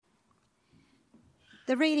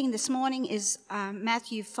The reading this morning is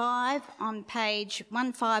Matthew 5 on page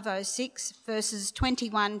 1506, verses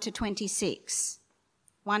 21 to 26.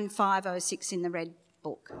 1506 in the Red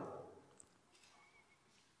Book.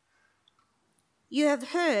 You have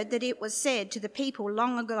heard that it was said to the people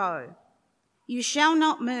long ago, "You shall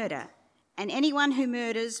not murder, and anyone who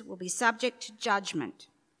murders will be subject to judgment.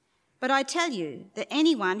 But I tell you that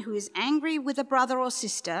anyone who is angry with a brother or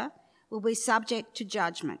sister will be subject to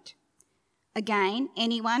judgment. Again,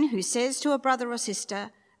 anyone who says to a brother or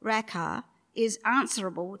sister, 'Raca,' is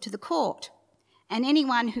answerable to the court, and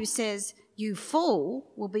anyone who says, 'You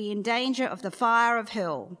fool,' will be in danger of the fire of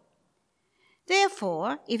hell.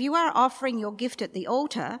 Therefore, if you are offering your gift at the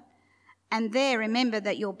altar, and there remember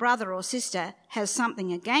that your brother or sister has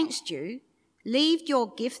something against you, leave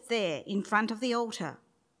your gift there in front of the altar.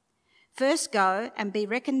 First go and be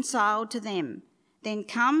reconciled to them, then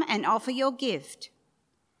come and offer your gift.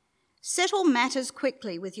 Settle matters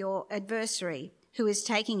quickly with your adversary who is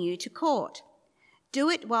taking you to court. Do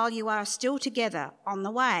it while you are still together on the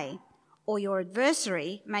way, or your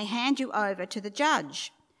adversary may hand you over to the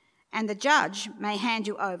judge, and the judge may hand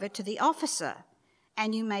you over to the officer,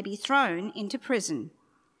 and you may be thrown into prison.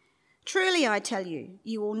 Truly, I tell you,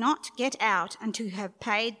 you will not get out until you have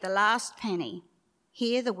paid the last penny."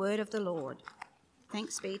 Hear the word of the Lord.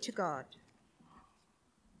 Thanks be to God.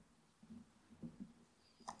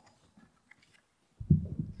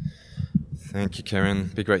 Thank you, Karen.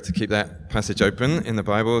 It'd be great to keep that passage open in the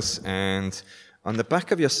Bibles. And on the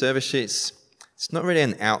back of your service sheets, it's not really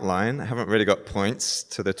an outline. I haven't really got points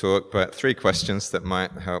to the talk, but 3 questions that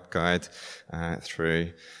might help guide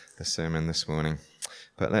through the sermon this morning.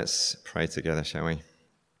 But let's pray together, shall we?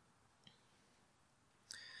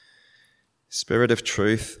 Spirit of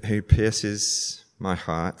truth, who pierces my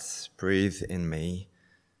heart, breathe in me.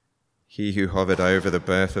 He who hovered over the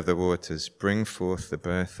birth of the waters, bring forth the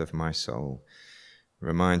birth of my soul.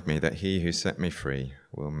 Remind me that he who set me free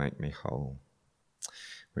will make me whole.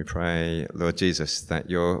 We pray, Lord Jesus, that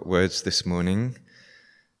your words this morning,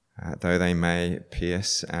 though they may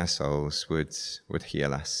pierce our souls, would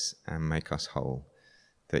heal us and make us whole,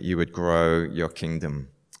 that you would grow your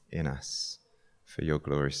kingdom in us for your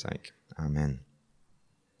glory's sake. Amen.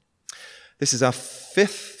 This is our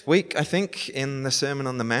 5th week, I think, in the Sermon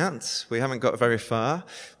on the Mount. We haven't got very far.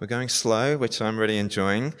 We're going slow, which I'm really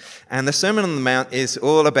enjoying. And the Sermon on the Mount is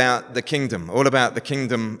all about the kingdom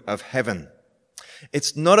of heaven.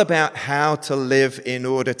 It's not about how to live in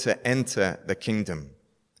order to enter the kingdom.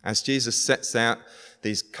 As Jesus sets out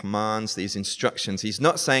these commands, these instructions, he's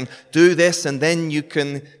not saying, do this and then you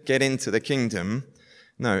can get into the kingdom.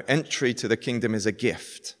 No, entry to the kingdom is a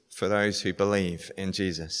gift for those who believe in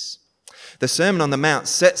Jesus. The Sermon on the Mount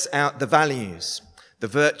sets out the values, the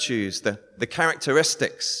virtues, the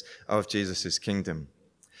characteristics of Jesus' kingdom.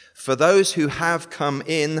 For those who have come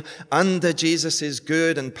in under Jesus'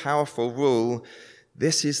 good and powerful rule,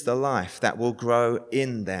 this is the life that will grow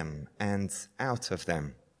in them and out of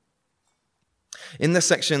them. In this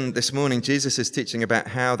section this morning, Jesus is teaching about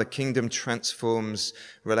how the kingdom transforms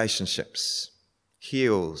relationships,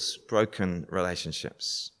 heals broken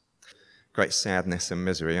relationships. Great sadness and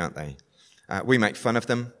misery, aren't they? We make fun of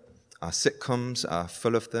them. Our sitcoms are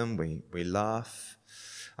full of them. We laugh.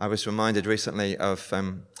 I was reminded recently of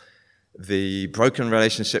the broken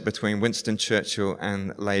relationship between Winston Churchill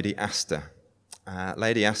and Lady Astor.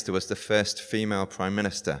 Lady Astor was the first female Prime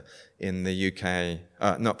Minister in the UK,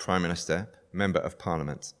 not Prime Minister, Member of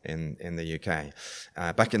Parliament in the UK,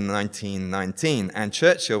 back in 1919. And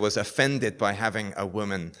Churchill was offended by having a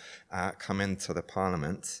woman come into the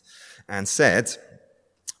Parliament and said,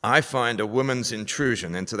 "I find a woman's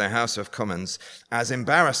intrusion into the House of Commons as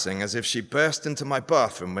embarrassing as if she burst into my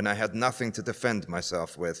bathroom when I had nothing to defend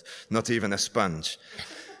myself with, not even a sponge."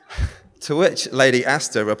 To which Lady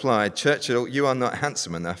Astor replied, "Churchill, you are not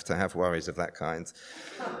handsome enough to have worries of that kind."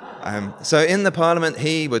 So in the Parliament,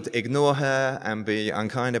 he would ignore her and be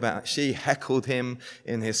unkind about her. She heckled him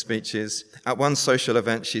in his speeches. At one social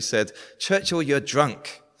event, she said, "Churchill, you're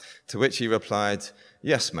drunk." To which he replied,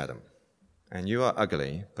 "Yes, madam. And you are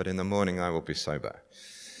ugly, but in the morning I will be sober."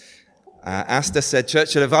 Astor said,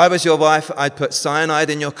 "Churchill, if I was your wife, I'd put cyanide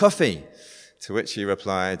in your coffee." To which he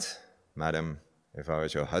replied, "Madam, if I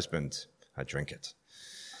was your husband, I'd drink it."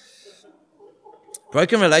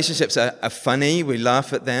 Broken relationships are funny. We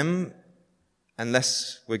laugh at them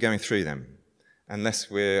unless we're going through them, unless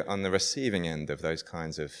we're on the receiving end of those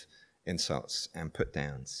kinds of insults and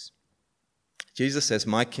put-downs. Jesus says,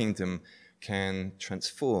 my kingdom can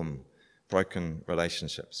transform broken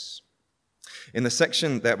relationships. In the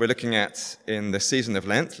section that we're looking at in the season of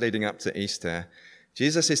Lent leading up to Easter,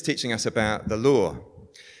 Jesus is teaching us about the law,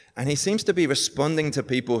 and he seems to be responding to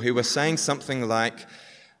people who were saying something like,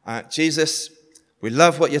 Jesus, we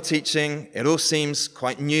love what you're teaching. It all seems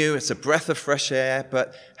quite new. It's a breath of fresh air,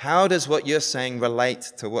 but how does what you're saying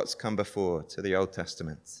relate to what's come before, to the Old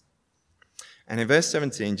Testament? And in verse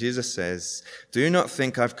 17, Jesus says, do not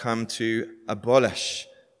think I've come to abolish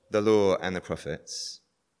the law and the prophets.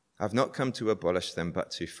 I've not come to abolish them,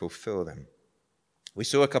 but to fulfill them. We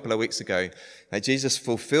saw a couple of weeks ago that Jesus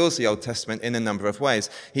fulfills the Old Testament in a number of ways.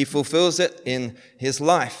 He fulfills it in his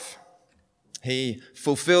life. He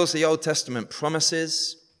fulfills the Old Testament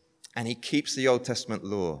promises, and he keeps the Old Testament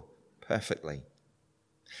law perfectly.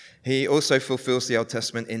 He also fulfills the Old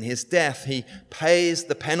Testament in his death. He pays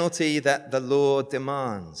the penalty that the law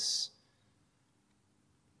demands.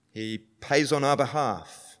 He pays on our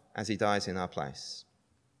behalf as he dies in our place.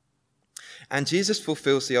 And Jesus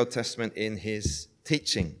fulfills the Old Testament in his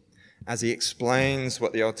teaching as he explains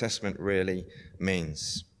what the Old Testament really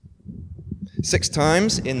means. 6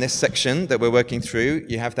 times in this section that we're working through,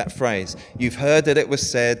 you have that phrase, you've heard that it was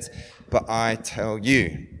said, but I tell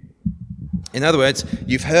you. In other words,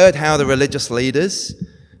 you've heard how the religious leaders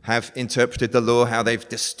have interpreted the law, how they've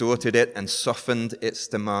distorted it and softened its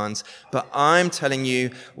demands, but I'm telling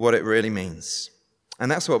you what it really means.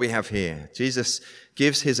 And that's what we have here. Jesus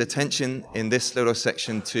gives his attention in this little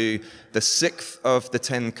section to the 6th of the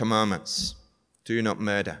 10 commandments, do not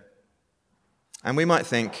murder. And we might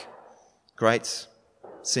think, great,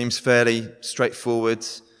 seems fairly straightforward.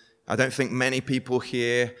 I don't think many people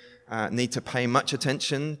here need to pay much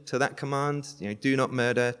attention to that command. Do not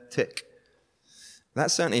murder, tick.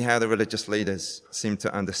 That's certainly how the religious leaders seem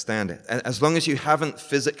to understand it. As long as you haven't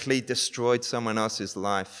physically destroyed someone else's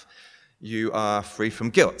life, you are free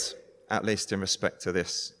from guilt, at least in respect to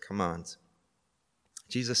this command.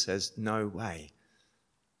 Jesus says, no way.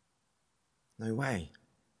 No way.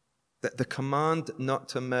 That the command not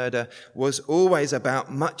to murder was always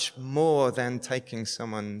about much more than taking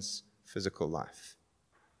someone's physical life.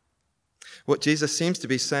 What Jesus seems to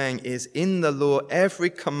be saying is, in the law, every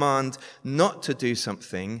command not to do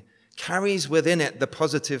something carries within it the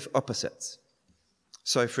positive opposite.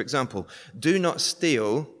 So, for example, do not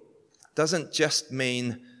steal doesn't just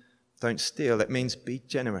mean don't steal, it means be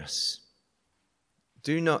generous.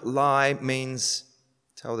 Do not lie means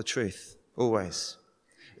tell the truth, always.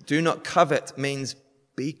 Do not covet means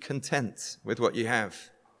be content with what you have.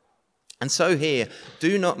 And so here,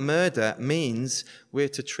 do not murder means we're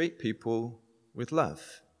to treat people with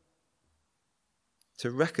love.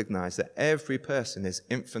 To recognize that every person is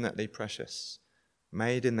infinitely precious,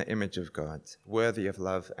 made in the image of God, worthy of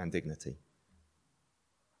love and dignity.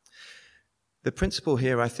 The principle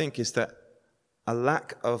here, I think, is that a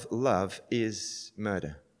lack of love is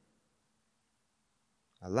murder.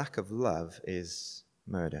 A lack of love is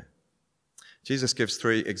murder. Jesus gives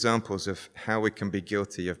 3 examples of how we can be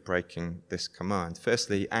guilty of breaking this command.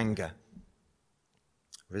 Firstly, anger,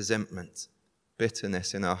 resentment,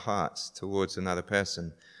 bitterness in our hearts towards another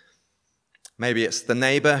person. Maybe it's the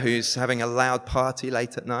neighbor who's having a loud party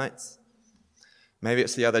late at night. Maybe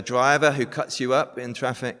it's the other driver who cuts you up in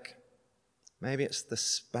traffic. Maybe it's the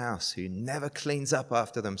spouse who never cleans up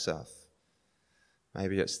after themselves.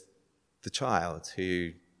 Maybe it's the child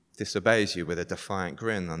who disobeys you with a defiant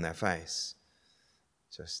grin on their face.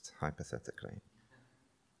 Just hypothetically.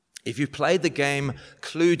 If you've played the game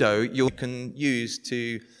Cluedo, you can use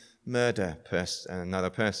to murder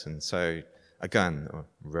another person. So a gun or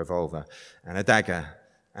revolver and a dagger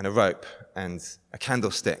and a rope and a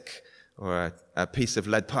candlestick or a piece of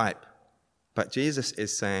lead pipe. But Jesus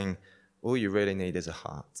is saying all you really need is a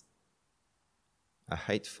heart. A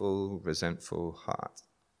hateful, resentful heart.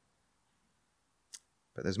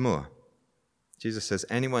 But there's more. Jesus says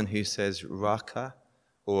anyone who says raka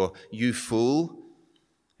or you fool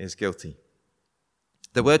is guilty.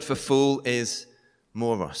 The word for fool is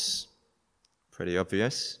moros. Pretty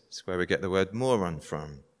obvious. It's where we get the word moron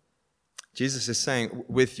from. Jesus is saying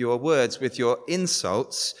with your words, with your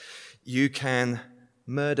insults, you can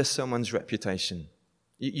murder someone's reputation.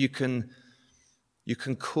 You can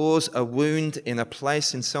cause a wound in a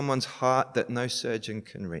place in someone's heart that no surgeon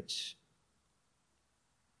can reach.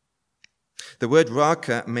 The word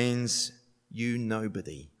raka means you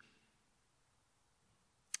nobody.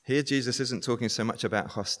 Here Jesus isn't talking so much about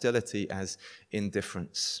hostility as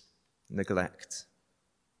indifference, neglect.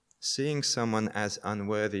 Seeing someone as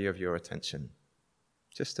unworthy of your attention.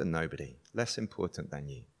 Just a nobody, less important than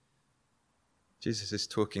you. Jesus is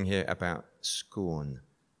talking here about scorn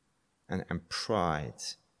and pride.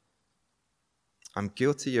 I'm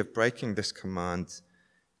guilty of breaking this command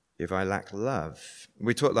if I lack love?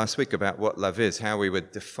 We talked last week about what love is, how we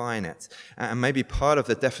would define it. And maybe part of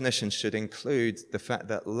the definition should include the fact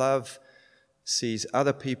that love sees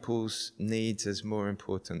other people's needs as more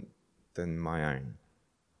important than my own.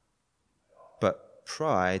 But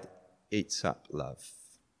pride eats up love.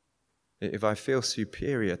 If I feel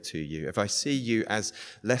superior to you, if I see you as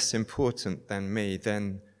less important than me,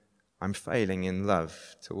 then I'm failing in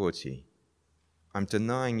love towards you. I'm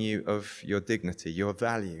denying you of your dignity, your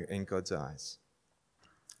value in God's eyes.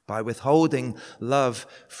 By withholding love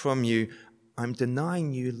from you, I'm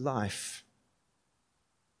denying you life,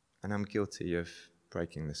 and I'm guilty of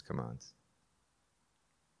breaking this command.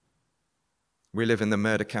 We live in the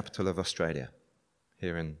murder capital of Australia,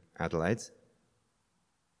 here in Adelaide,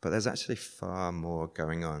 but there's actually far more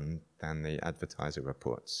going on than the Advertiser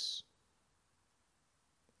reports.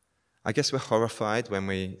 I guess we're horrified when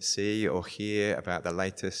we see or hear about the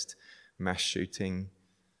latest mass shooting,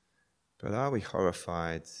 but are we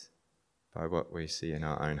horrified by what we see in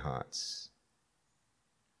our own hearts?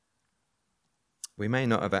 We may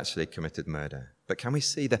not have actually committed murder, but can we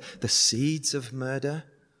see the seeds of murder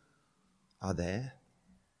are there?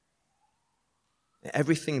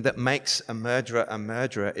 Everything that makes a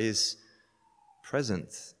murderer is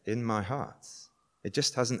present in my heart. It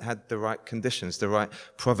just hasn't had the right conditions, the right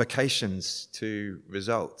provocations to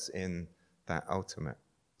result in that ultimate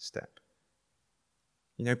step.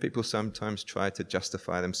 You know, people sometimes try to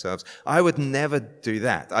justify themselves. I would never do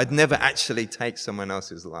that. I'd never actually take someone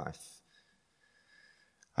else's life.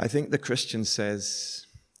 I think the Christian says,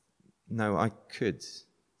 no, I could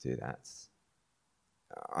do that.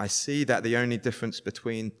 I see that the only difference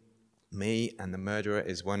between me and the murderer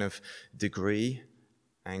is one of degree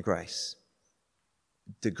and grace.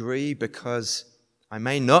 Degree because I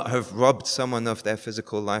may not have robbed someone of their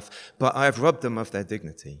physical life, but I have robbed them of their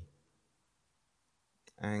dignity.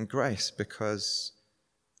 And grace because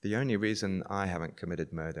the only reason I haven't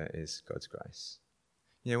committed murder is God's grace.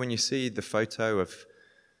 You know, when you see the photo of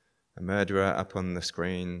a murderer up on the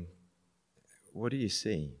screen, what do you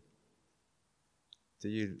see? Do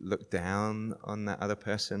you look down on that other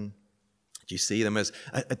person? Do you see them as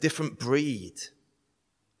a different breed?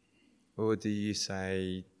 Or do you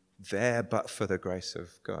say, there but for the grace of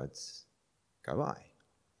God, go I?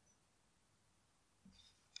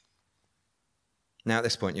 Now at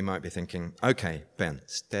this point you might be thinking, okay, Ben,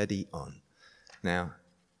 steady on. Now,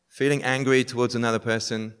 feeling angry towards another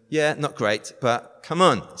person, yeah, not great, but come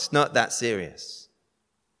on, it's not that serious.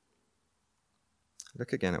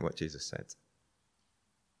 Look again at what Jesus said.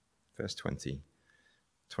 Verse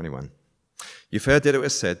 21. You've heard that it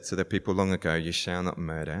was said to the people long ago, you shall not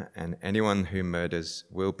murder, and anyone who murders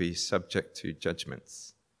will be subject to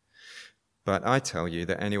judgments. But I tell you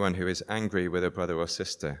that anyone who is angry with a brother or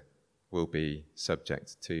sister will be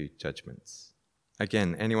subject to judgments.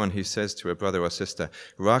 Again, anyone who says to a brother or sister,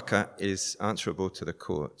 Raka, is answerable to the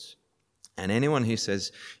court. And anyone who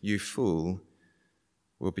says, you fool,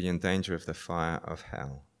 will be in danger of the fire of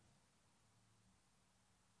hell.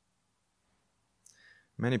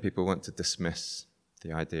 Many people want to dismiss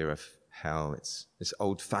the idea of hell. It's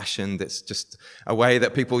old-fashioned. It's just a way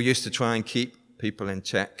that people used to try and keep people in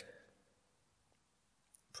check.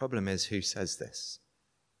 Problem is, who says this?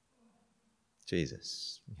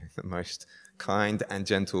 Jesus, the most kind and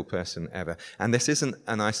gentle person ever. And this isn't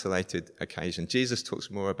an isolated occasion. Jesus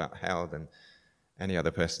talks more about hell than any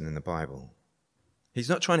other person in the Bible. He's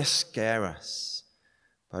not trying to scare us,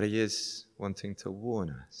 but he is wanting to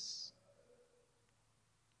warn us.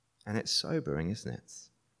 And it's sobering, isn't it?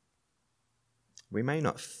 We may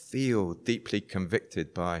not feel deeply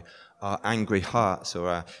convicted by our angry hearts or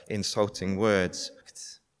our insulting words.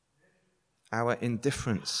 Our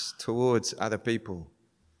indifference towards other people,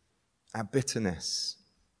 our bitterness,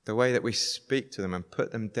 the way that we speak to them and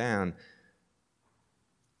put them down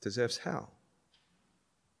deserves hell.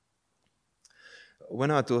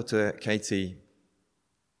 When our daughter Katie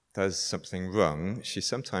does something wrong, she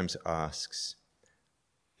sometimes asks,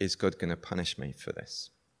 is God going to punish me for this?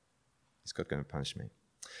 Is God going to punish me?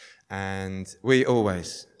 And we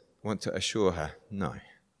always want to assure her, no,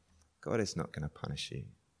 God is not going to punish you.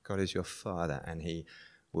 God is your Father and he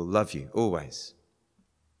will love you always.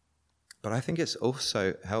 But I think it's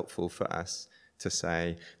also helpful for us to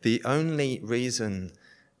say the only reason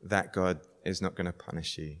that God is not going to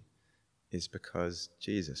punish you is because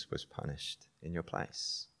Jesus was punished in your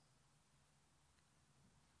place.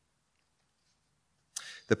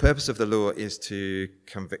 The purpose of the law is to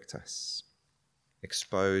convict us,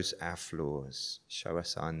 expose our flaws, show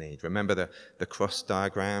us our need. Remember the cross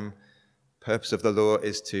diagram? Purpose of the law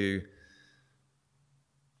is to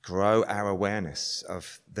grow our awareness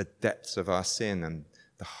of the depths of our sin and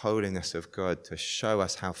the holiness of God, to show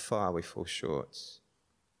us how far we fall short.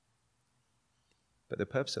 But the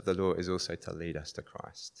purpose of the law is also to lead us to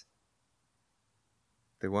Christ,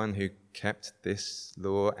 the one who kept this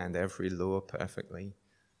law and every law perfectly,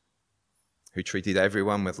 who treated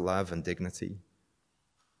everyone with love and dignity,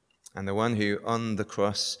 and the one who on the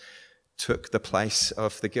cross took the place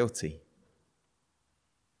of the guilty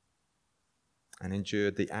and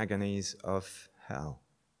endured the agonies of hell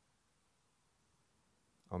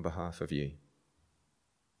on behalf of you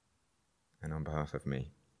and on behalf of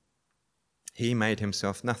me. He made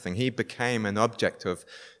himself nothing. He became an object of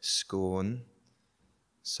scorn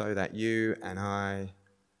so that you and I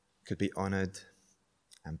could be honored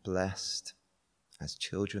and blessed as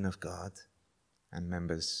children of God and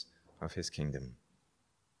members of his kingdom.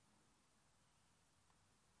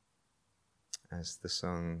 As the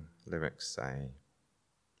song lyrics say,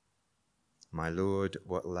 "My Lord,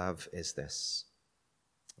 what love is this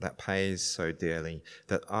that pays so dearly,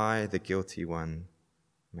 that I, the guilty one,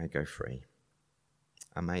 may go free?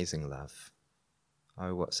 Amazing love.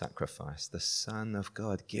 Oh, what sacrifice, the Son of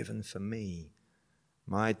God given for me.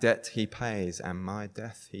 My debt he pays, and my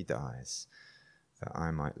death he dies, that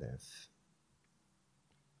I might live."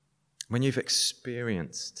 When you've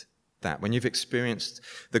experienced that, when you've experienced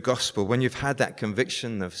the gospel, when you've had that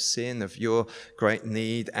conviction of sin, of your great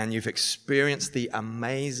need, and you've experienced the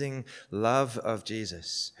amazing love of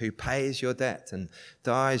Jesus, who pays your debt and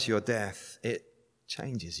dies your death, it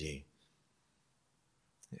changes you.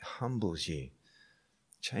 It humbles you,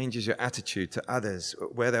 changes your attitude to others.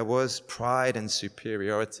 Where there was pride and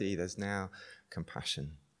superiority, there's now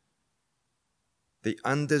compassion. The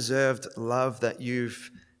undeserved love that you've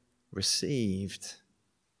received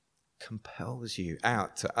compels you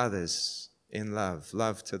out to others in love,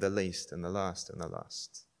 love to the least and the last and the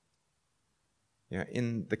lost.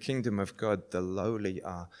 In the kingdom of God, the lowly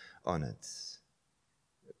are honored.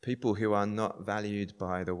 People who are not valued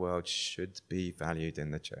by the world should be valued in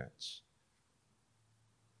the church.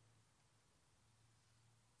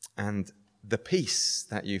 And the peace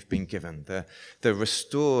that you've been given, the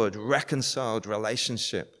restored, reconciled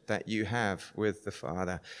relationship that you have with the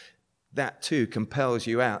Father, that too compels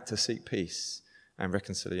you out to seek peace and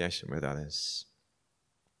reconciliation with others.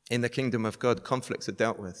 In the kingdom of God, conflicts are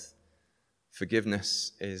dealt with,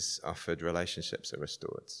 forgiveness is offered, relationships are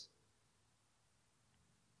restored.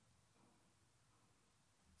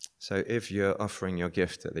 So if you're offering your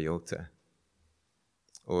gift at the altar,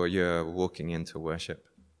 or you're walking into worship,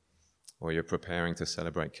 or you're preparing to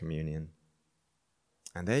celebrate communion,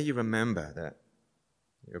 and there you remember that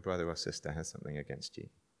your brother or sister has something against you,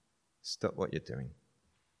 stop what you're doing.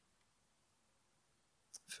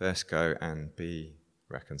 First go and be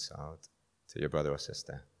reconciled to your brother or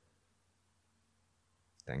sister.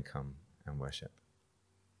 Then come and worship.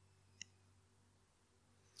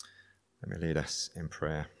 Let me lead us in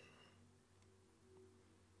prayer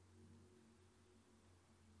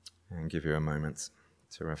and give you a moment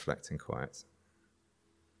to reflect in quiet.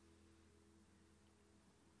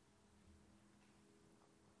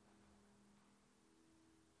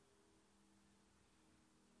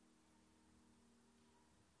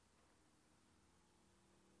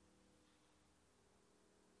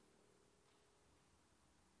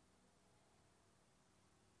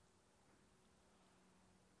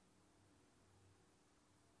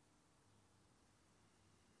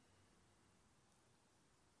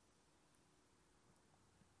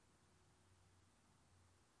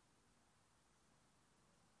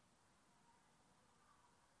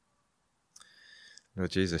 Lord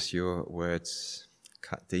Jesus, your words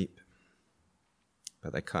cut deep,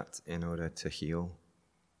 but they cut in order to heal.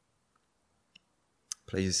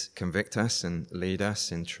 Please convict us and lead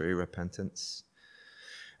us in true repentance.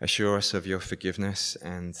 Assure us of your forgiveness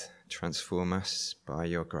and transform us by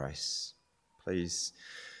your grace. Please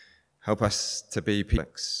help us to be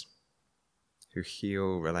people who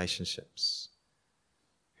heal relationships,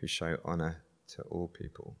 who show honor to all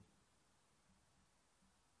people.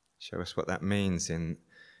 Show us what that means in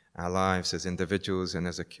our lives as individuals and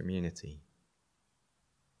as a community.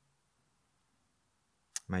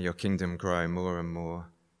 May your kingdom grow more and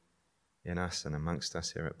more in us and amongst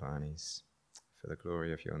us here at Barney's, for the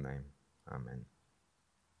glory of your name. Amen.